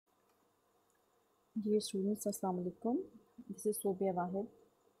Dear students, Assalamu alaikum. This is Sobia Wahid.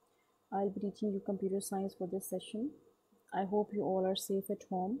 I'll be teaching you computer science for this session. I hope you all are safe at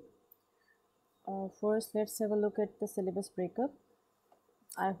home. First, let's have a look at the syllabus breakup.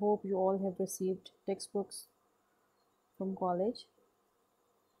 I hope you all have received textbooks from college.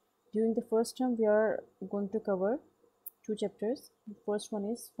 During the first term, we are going to cover two chapters. The first one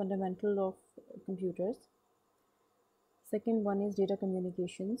is Fundamental of Computers. Second one is Data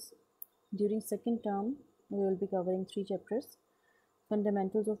Communications. During second term, we will be covering three chapters.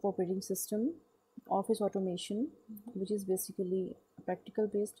 Fundamentals of Operating System, Office Automation, which is basically a practical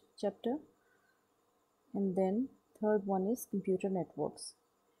based chapter, and then third one is Computer Networks.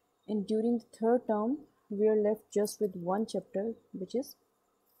 And during the third term, we are left just with one chapter, which is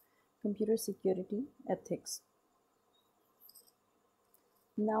Computer Security Ethics.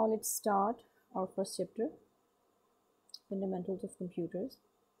 Now let's start our first chapter, Fundamentals of Computers.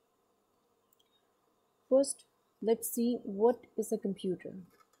 First, let's see what is a computer.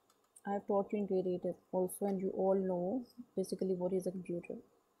 I have taught you in grade 8 also, and you all know basically what is a computer.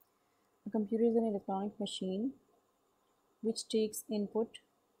 A computer is an electronic machine which takes input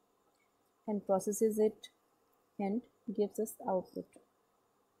and processes it and gives us output.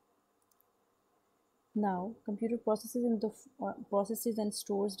 Now, computer processes and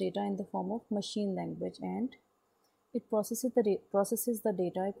stores data in the form of machine language, and it processes the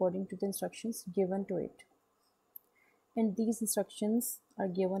data according to the instructions given to it. And these instructions are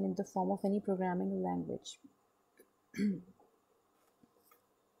given in the form of any programming language.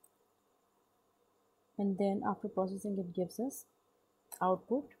 And then after processing, it gives us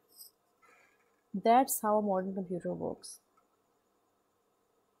output. That's how a modern computer works.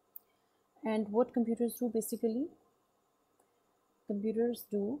 And what computers do basically? Computers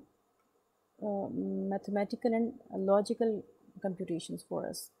do mathematical and logical computations for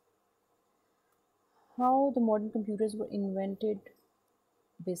us. How the modern computers were invented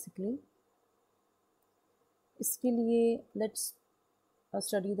basically? इसके लिए let's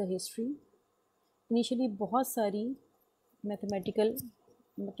study the history. Initially बहुत सारी mechanical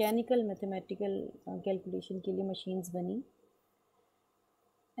calculation के लिए machines बनी,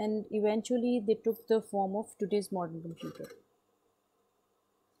 and eventually they took the form of today's modern computer.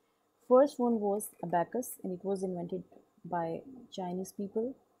 First one was Abacus, and it was invented by Chinese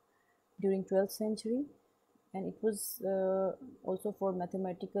people during 12th century, and it was also for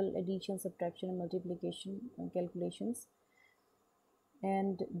mathematical addition, subtraction and multiplication calculations,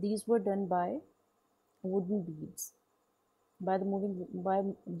 and these were done by wooden beads. By the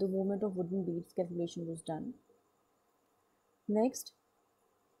movement of wooden beads, calculation was done. Next,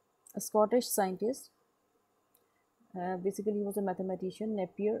 a Scottish scientist, basically he was a mathematician,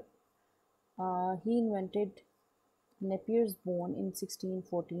 Nappier. He invented Nappier's bone in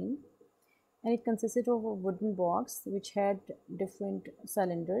 1614, and it consisted of a wooden box which had different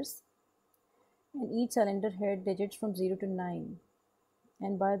cylinders, and each cylinder had digits from 0 to 9,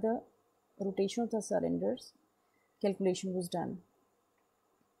 and by the rotation of the cylinders, calculation was done.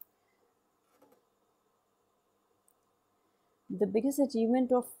 The biggest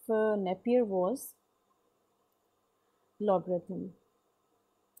achievement of Nappier was logarithm,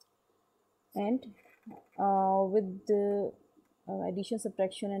 and with the addition,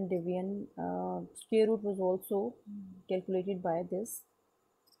 subtraction and division, square root was also calculated by this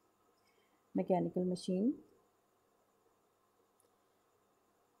mechanical machine.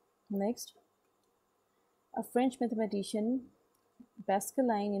 Next, a French mathematician,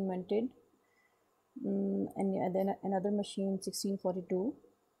 Pascaline, invented another machine in 1642.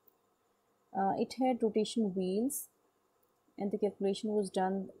 It had rotation wheels, and the calculation was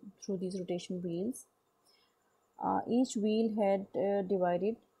done through these rotation wheels. Each wheel had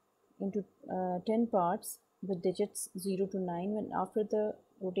divided into 10 parts with digits 0 to 9. When after the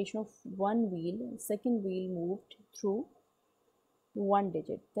rotation of one wheel, second wheel moved through one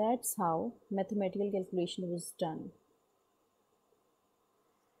digit. That's how mathematical calculation was done.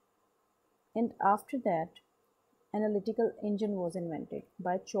 And after that, Analytical Engine was invented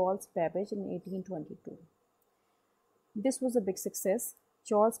by Charles Babbage in 1822. This was a big success.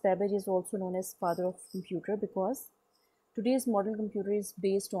 Charles Babbage is also known as father of computer because today's modern computer is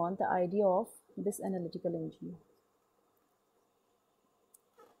based on the idea of this analytical engine.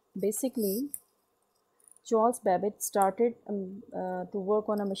 Basically, Charles Babbage started to work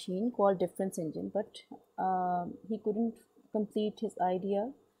on a machine called difference engine, but he couldn't complete his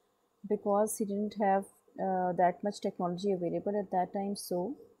idea because he didn't have that much technology available at that time.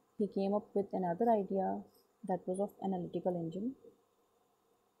 So he came up with another idea that was of analytical engine,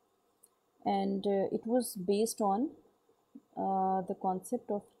 and it was based on the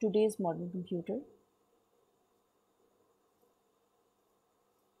concept of today's modern computer.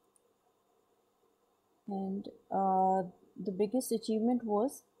 And the biggest achievement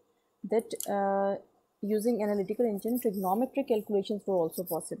was that using analytical engine, trigonometric calculations were also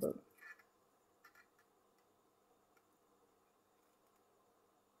possible.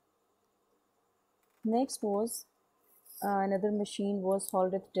 Next was another machine was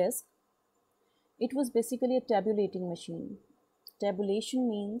Hollerith Desk. It was basically a tabulating machine. Tabulation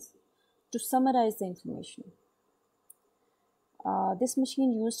means to summarize the information. This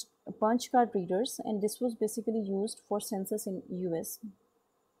machine used punch card readers, and this was basically used for census in US.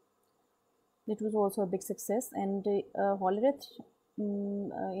 It was also a big success, and Hollerith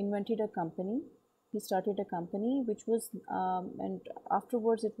invented a company. He started a company which was, and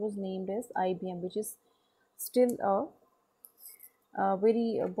afterwards it was named as IBM, which is still a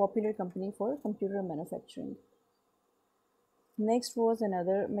very popular company for computer manufacturing. Next was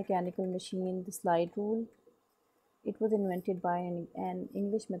another mechanical machine, the slide rule. It was invented by an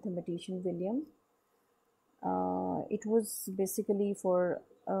English mathematician, William. It was basically for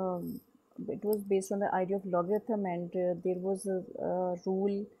it was based on the idea of logarithm, and there was a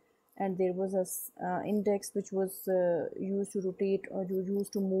rule, and there was a index which was used to rotate or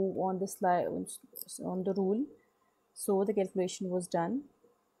used to move on the slide on the rule. So the calculation was done.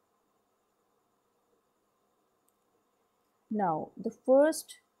 Now the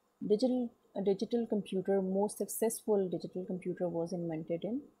first digital computer, most successful digital computer, was invented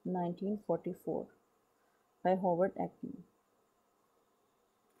in 1944 by Howard Acme.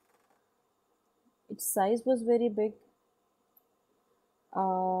 Its size was very big,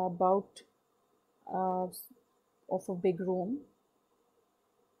 about of a big room,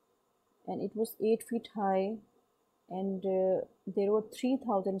 and it was 8 feet high, and there were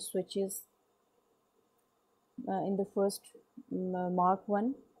 3,000 switches in the first Mark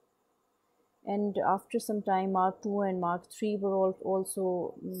 1, and after some time Mark 2 and Mark 3 were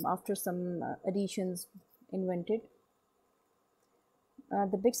also after some additions invented.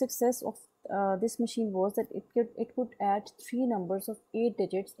 The big success of this machine was that it could add 3 numbers of 8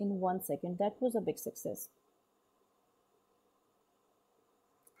 digits in 1 second. That was a big success.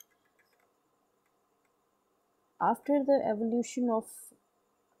 After the evolution of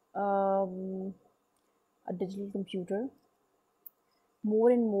a digital computer,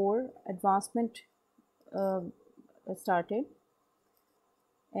 more and more advancement started,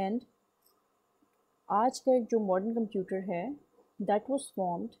 and आज का एक जो modern computer है, that was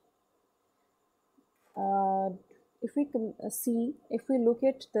formed. If we look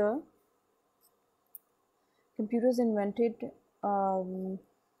at the computers invented,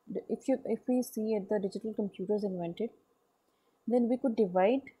 if we see at the digital computers invented, then we could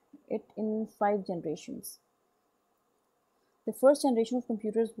divide it in 5 generations. The first generation of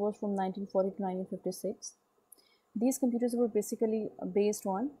computers was from 1940 to 1956. These computers were basically based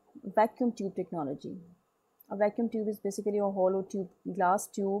on vacuum tube technology. A vacuum tube is basically a hollow tube, glass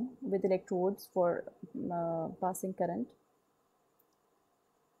tube with electrodes for passing current.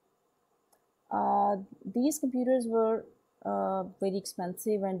 These computers were very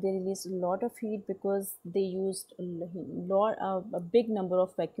expensive, and they released a lot of heat because they used a big number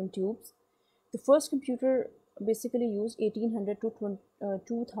of vacuum tubes. The first computer basically used 1800 to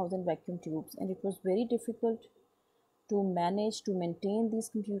 2000 vacuum tubes, and it was very difficult to manage, to maintain these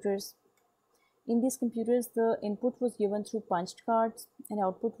computers. In these computers, the input was given through punched cards, and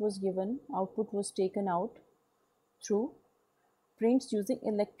output was taken out through prints using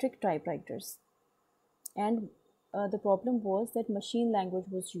electric typewriters. And the problem was that machine language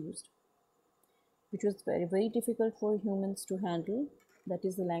was used, which was very, very difficult for humans to handle. That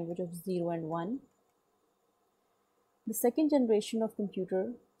is the language of 0 and 1. The second generation of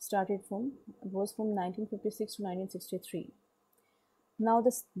computer was from 1956 to 1963. Now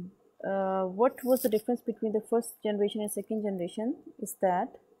what was the difference between the first generation and second generation is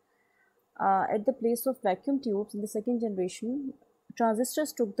that at the place of vacuum tubes in the second generation,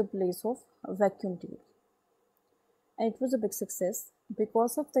 transistors took the place of vacuum tubes. And it was a big success.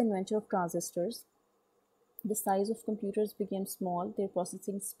 Because of the invention of transistors, the size of computers became small, their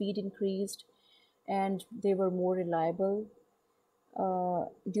processing speed increased, and they were more reliable.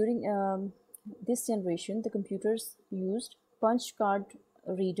 During this generation, the computers used punch card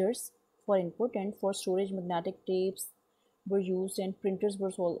readers for input, and for storage magnetic tapes were used, and printers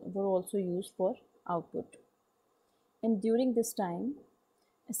were also used for output. And during this time,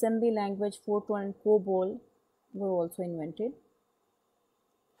 assembly language, Fortran and COBOL were also invented.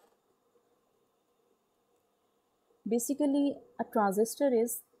 Basically, a transistor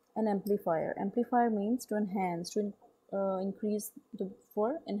is an amplifier. Amplifier means to enhance, to increase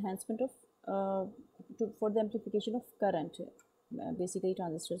for enhancement of for the amplification of current. Basically,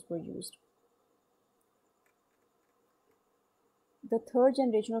 transistors were used. The third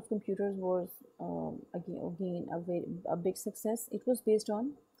generation of computers was again a big success. It was based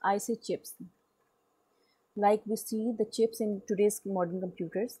on IC chips. Like we see the chips in today's modern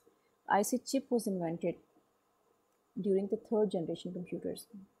computers, IC chip was invented during the third generation computers.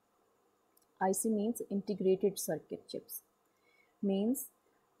 IC means integrated circuit chips. Means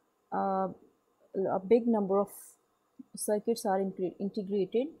a big number of circuits are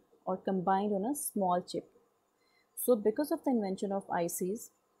integrated or combined on a small chip. So because of the invention of ICs,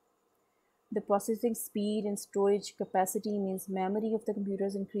 the processing speed and storage capacity means memory of the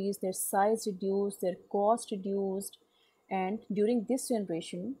computers increased, their size reduced, their cost reduced, and during this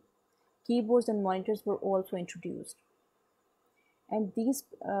generation, keyboards and monitors were also introduced. And these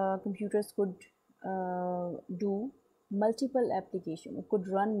computers could do multiple applications, could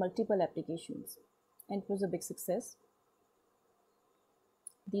run multiple applications, and it was a big success.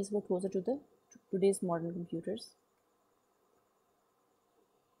 These were closer to today's modern computers.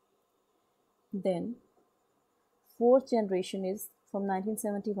 Then fourth generation is from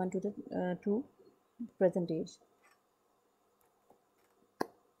 1971 to the present age.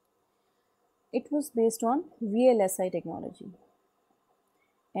 It was based on VLSI technology,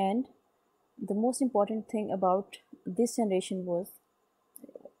 and the most important thing about this generation was,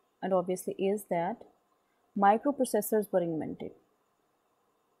 and obviously is, that microprocessors were invented.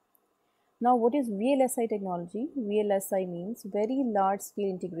 Now, what is VLSI technology? VLSI means very large scale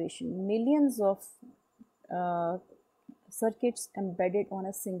integration, millions of circuits embedded on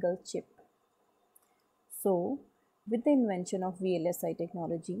a single chip. So, with the invention of VLSI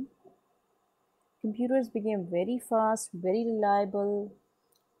technology, computers became very fast, very reliable,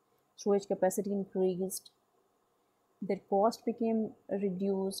 storage capacity increased, their cost became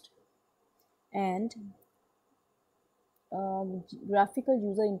reduced, and graphical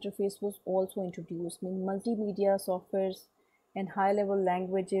user interface was also introduced, meaning multimedia softwares and high-level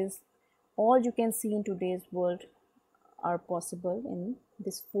languages, all you can see in today's world are possible in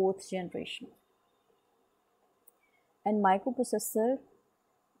this fourth generation. And microprocessor,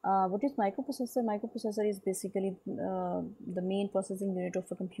 what is microprocessor? Microprocessor is basically the main processing unit of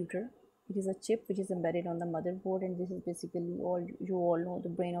a computer. It is a chip which is embedded on the motherboard, and this is basically all you all know, the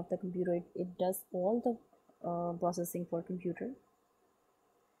brain of the computer. It does all the processing for computer.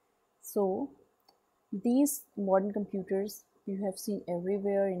 So these modern computers you have seen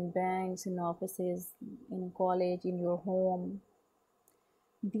everywhere, in banks, in offices, in college, in your home.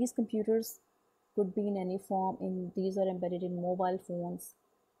 These computers could be in any form. These are embedded in mobile phones,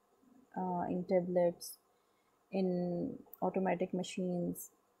 in tablets, in automatic machines,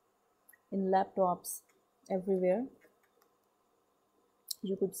 in laptops, everywhere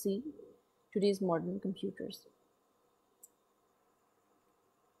you could see today's modern computers.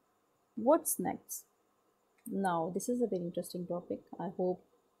 What's next? Now, this is a very interesting topic. I hope.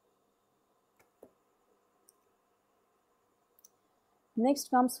 Next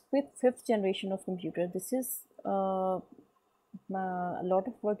comes fifth generation of computer. This is a lot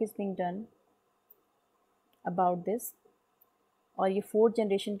of work is being done about this, और ये fourth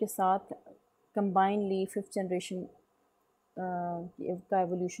generation के साथ combinedly fifth generation का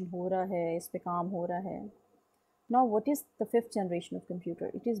evolution हो रहा है, इस पे काम हो रहा है. Now, what is the fifth generation of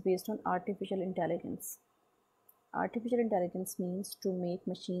computer? It is based on artificial intelligence. Artificial intelligence means to make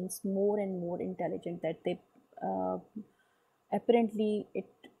machines more and more intelligent, that they apparently it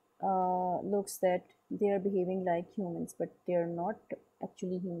looks that they are behaving like humans, but they are not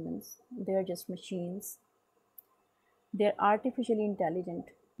actually humans. They are just machines. They are artificially intelligent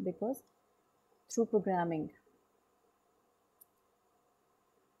because through programming.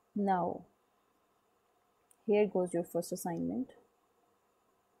 Now, here goes your first assignment.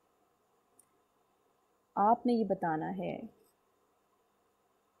 आपने ये बताना है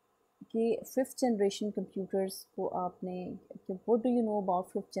कि fifth generation computers को आपने, what do you know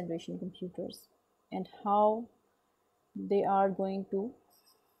about fifth generation computers and how they are going to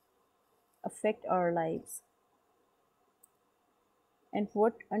affect our lives, and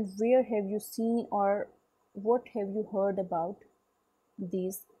what and where have you seen or what have you heard about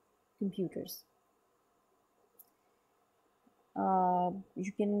these computers.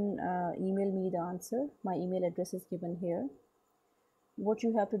 You can email me the answer. My email address is given here. What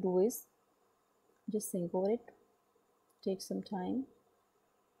you have to do is just think over it, take some time,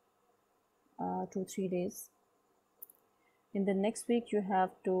 2-3 days. In the next week you have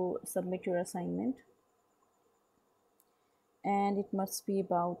to submit your assignment, and it must be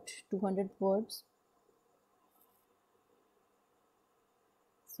about 200 words.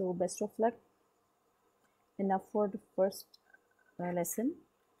 So best of luck. Enough for the first lesson.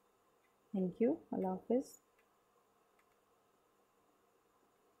 Thank you. Allah Hafiz.